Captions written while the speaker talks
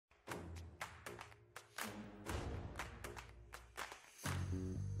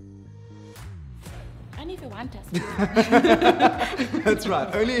Only if you want us to. That's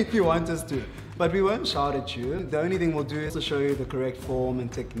right, only if you want us to. But we won't shout at you. The only thing we'll do is to show you the correct form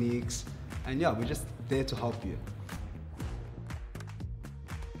and techniques. And yeah, we're just there to help you.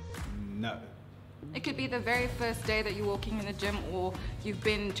 No. It could be the very first day that you're walking in the gym, or you've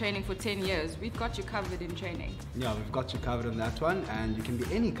been training for 10 years. We've got you covered in training. Yeah, we've got you covered on that one, and you can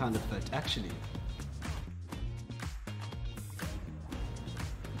be any kind of fit, actually.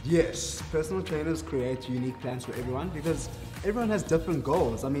 Yes, personal trainers create unique plans for everyone because everyone has different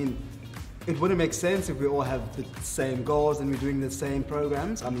goals. I mean, it wouldn't make sense if we all have the same goals and we're doing the same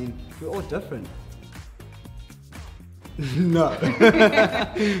programs. I mean, we're all different. No.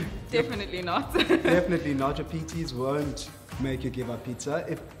 Definitely not. Definitely not. Your PTs won't make you give up pizza.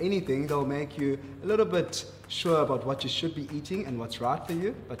 If anything, they'll make you a little bit sure about what you should be eating and what's right for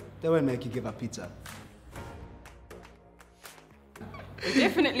you, but they won't make you give up pizza.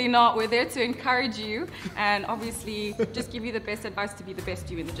 Definitely not. We're there to encourage you and obviously just give you the best advice to be the best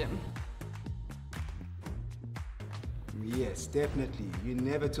you in the gym. Yes, definitely. You're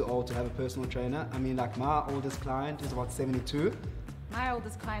never too old to have a personal trainer. I mean, like my oldest client is about 72. My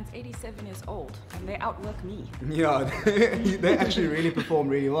oldest client's 87 years old and they outwork me. Yeah, they actually really perform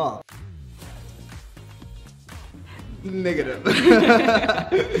really well. Negative.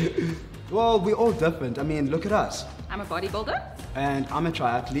 Well, we're all different. I mean, look at us. I'm a bodybuilder. And I'm a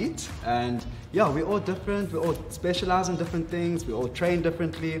triathlete. And yeah, we're all different. We all specialize in different things. We all train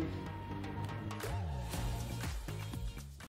differently.